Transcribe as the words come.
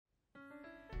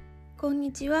こん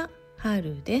にちは、は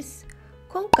るです。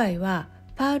今回は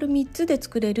パール3つで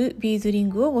作れるビーズリン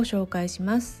グをご紹介し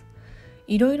ます。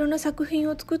いろいろな作品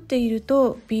を作っている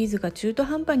とビーズが中途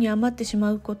半端に余ってし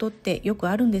まうことってよく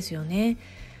あるんですよね。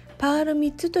パール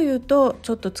3つというとち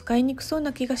ょっと使いにくそう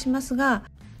な気がしますが、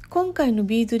今回の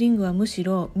ビーズリングはむし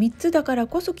ろ3つだから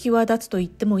こそ際立つと言っ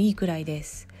てもいいくらいで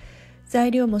す。材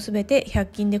料もすべて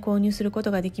100均で購入すること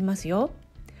ができますよ。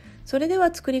それで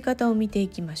は作り方を見てい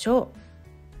きましょう。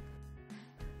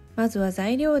まずは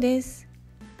材料です。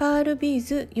パールビー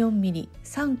ズ 4mm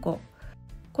 3個。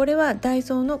これはダイ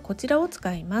ソーのこちらを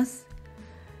使います。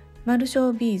丸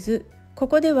小ビーズ、こ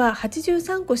こでは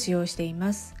83個使用してい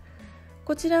ます。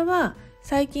こちらは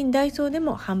最近ダイソーで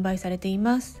も販売されてい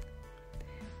ます。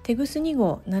テグス2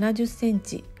号70セン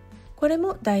チ。これ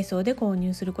もダイソーで購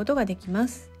入することができま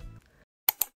す。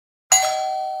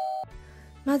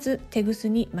まずテグス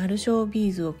に丸小ビ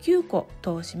ーズを9個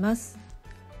通します。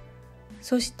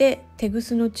そしてテグ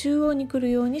スの中央に来る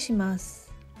ようにしま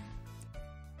す。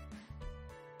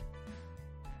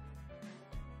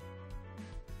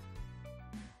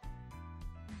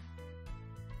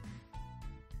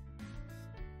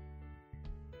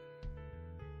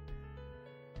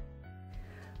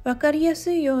わかりや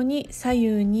すいように左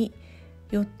右に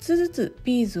4つずつ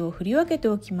ビーズを振り分けて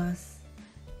おきます。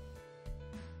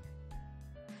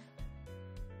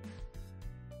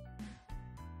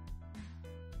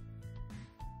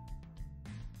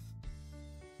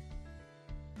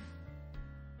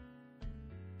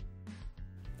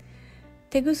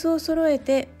テグスを揃え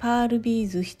てパールビー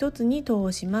ズ1つに通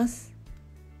します。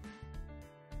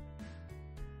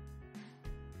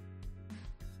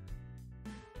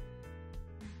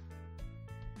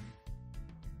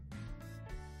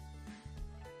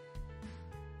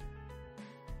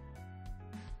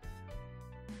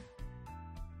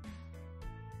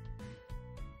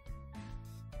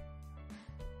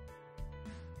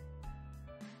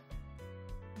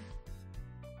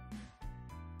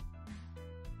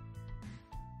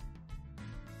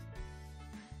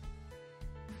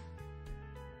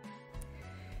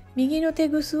右のテ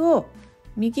グスを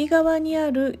右側にあ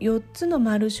る4つの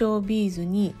丸小ビーズ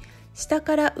に下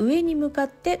から上に向かっ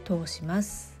て通しま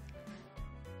す。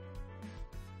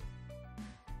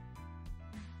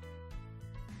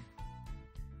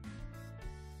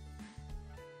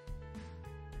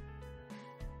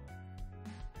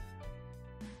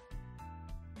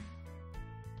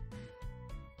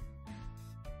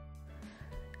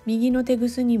右のテグ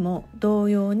スにも同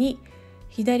様に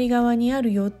左側にあ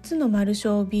る4つの丸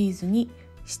小ビーズに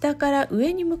下から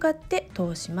上に向かって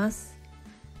通します。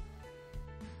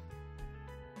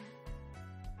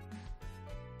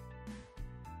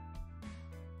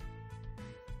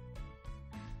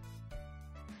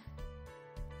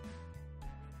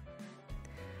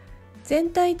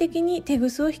全体的にテグ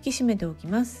スを引き締めておき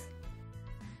ます。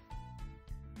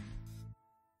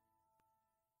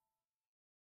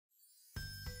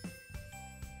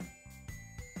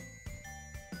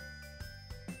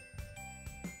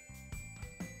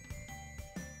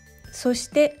そし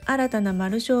て新たな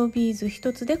丸小ビーズ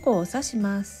1つで交差し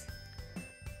ます。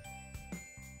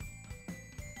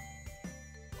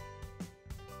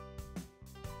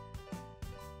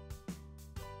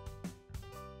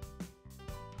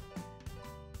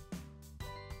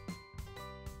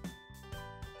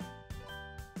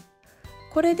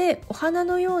これでお花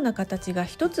のような形が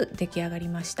1つ出来上がり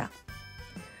ました。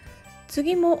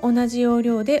次も同じ要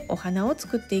領でお花を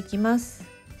作っていきます。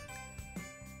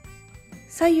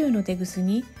左右のテグス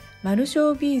に丸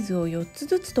小ビーズを4つ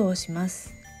ずつ通しま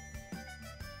す。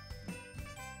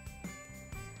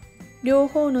両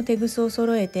方のテグスを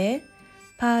揃えて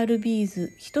パールビー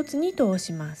ズ1つに通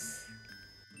します。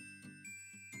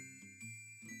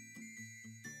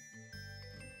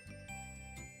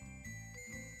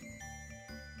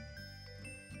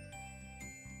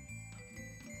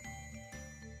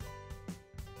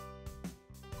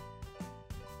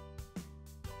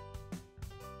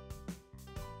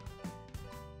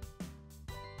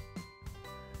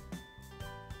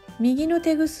右の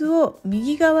テグスを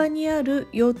右側にある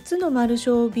4つの丸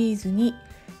小ビーズに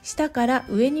下から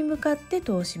上に向かって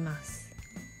通します。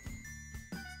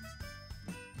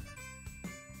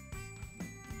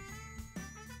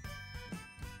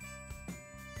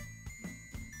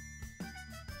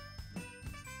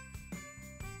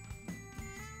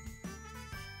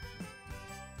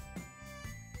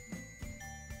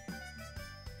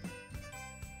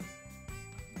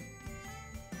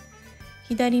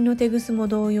左のテグスも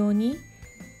同様に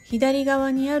左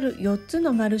側にある4つ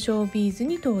の丸小ビーズ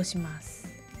に通します。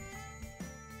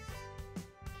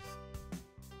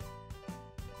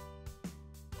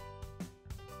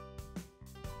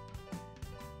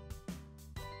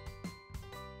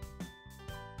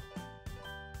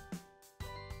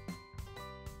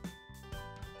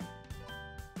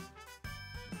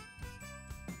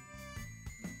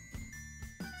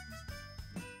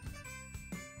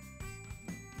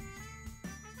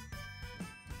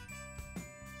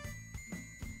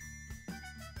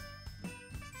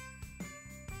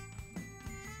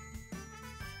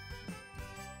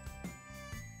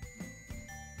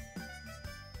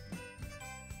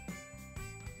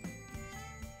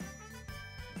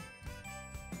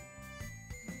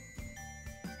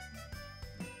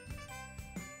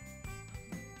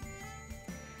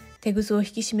テグスを引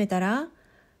き締めたら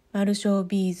丸小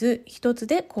ビーズ1つ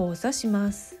で交差し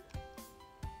ます。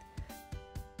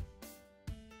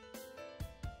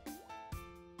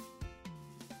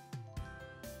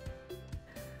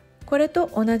これ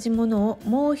と同じものを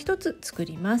もう一つ作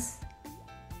ります。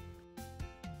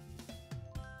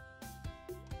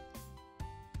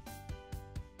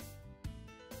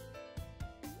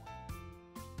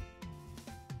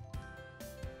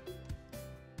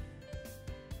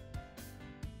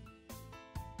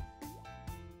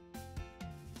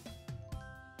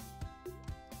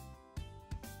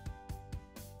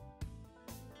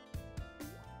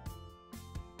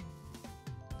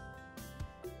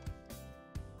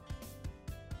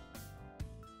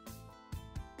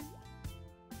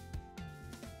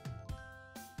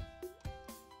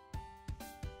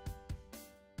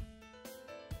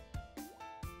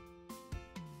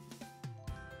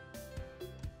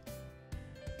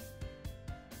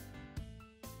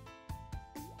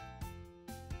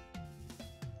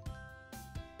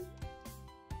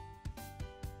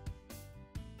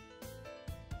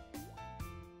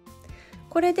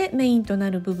これでメインとな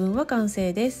る部分は完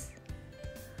成です。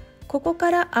ここ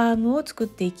からアームを作っ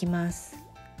ていきます。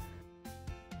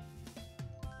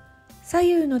左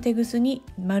右のテグスに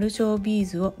丸小ビー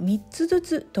ズを3つず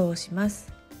つ通しま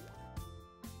す。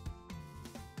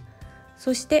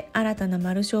そして新たな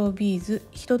丸小ビーズ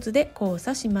1つで交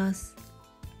差します。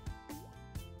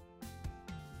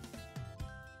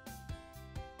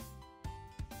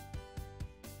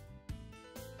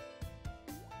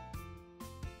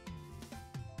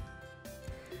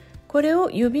これ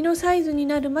を指のサイズに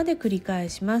なるまで繰り返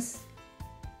します。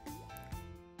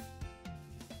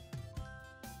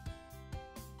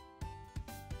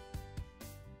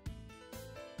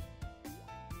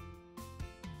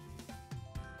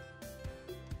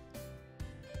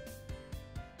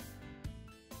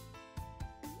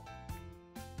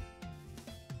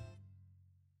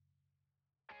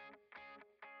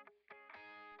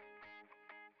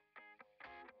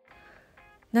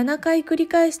7回繰り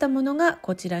返したものが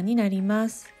こちらになりま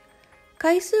す。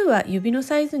回数は指の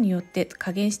サイズによって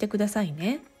加減してください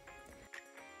ね。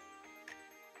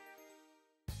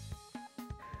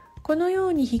このよ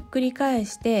うにひっくり返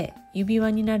して指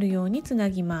輪になるようにつな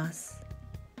ぎます。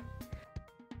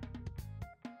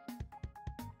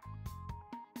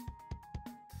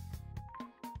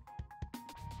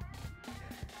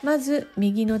まず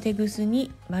右のテグスに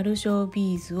丸小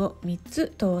ビーズを3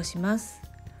つ通します。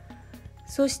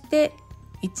そして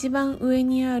一番上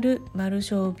にある丸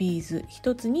小ビーズ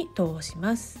1つに通し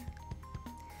ます。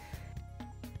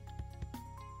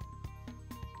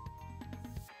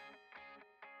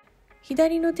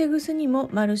左のテグスにも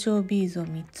丸小ビーズを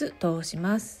3つ通し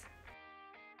ます。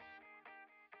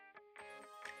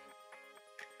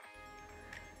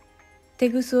テ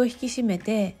グスを引き締め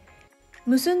て、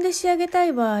結んで仕上げた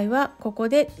い場合はここ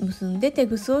で結んでテ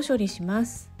グスを処理しま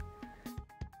す。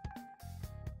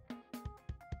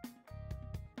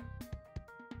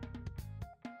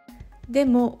で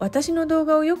も私の動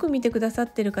画をよく見てくださっ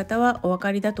ている方はお分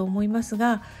かりだと思います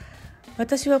が、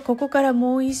私はここから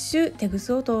もう一周テグ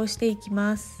スを通していき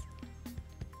ます。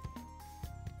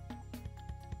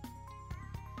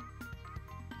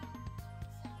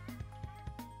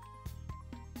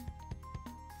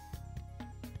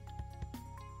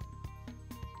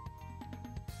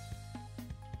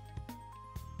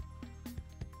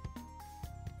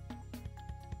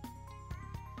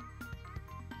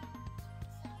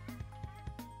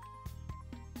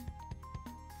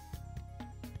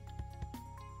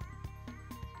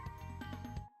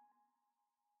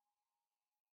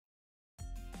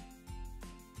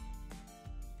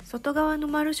外側の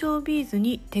丸小ビーズ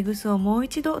にテグスをもう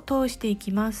一度通してい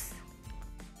きます。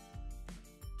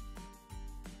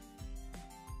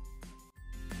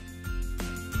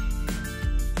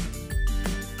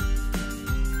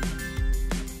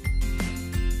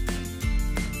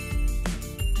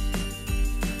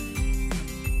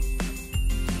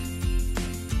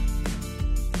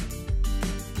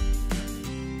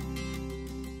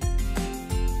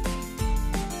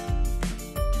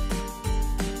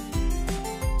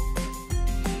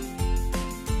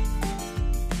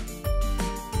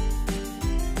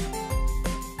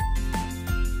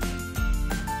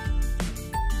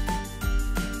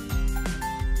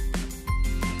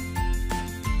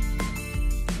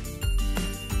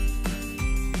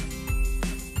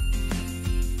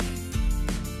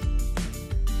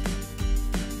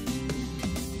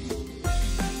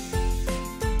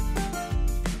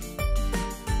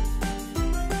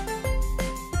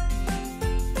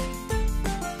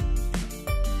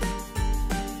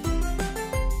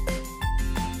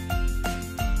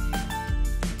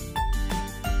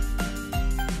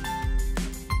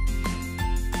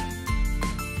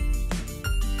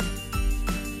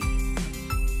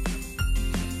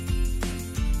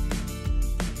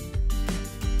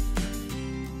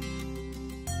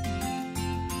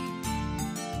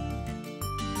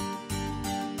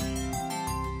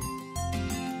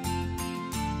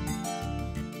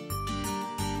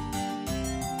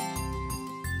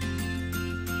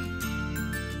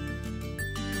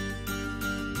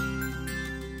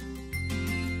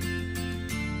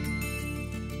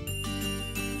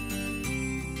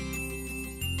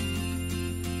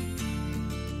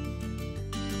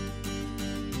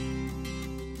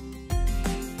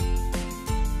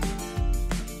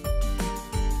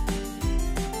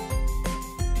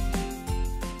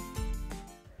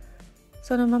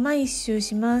そのまま一周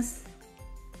します。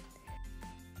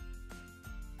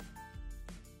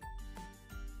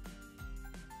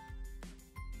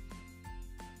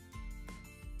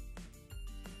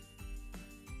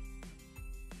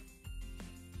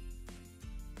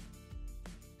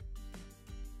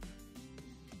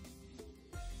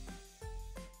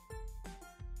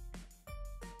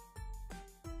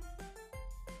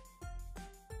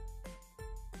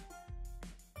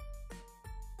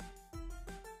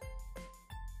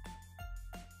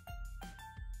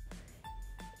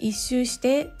一周し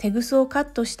てテグスをカ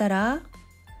ットしたら、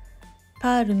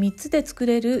パール3つで作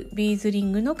れるビーズリ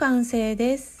ングの完成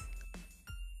です。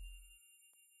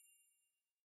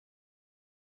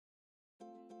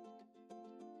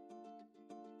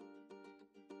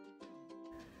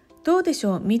どうでし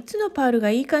ょう、3つのパールが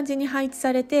いい感じに配置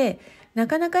されて、な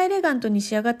かなかエレガントに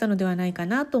仕上がったのではないか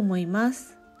なと思いま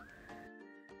す。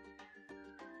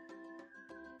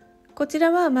こち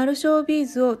らは丸小ビー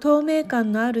ズを透明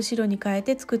感のある白に変え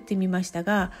て作ってみました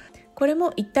が、これ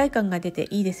も一体感が出て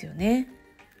いいですよね。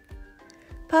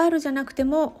パールじゃなくて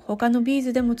も他のビー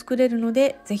ズでも作れるの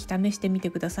で、ぜひ試してみ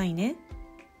てくださいね。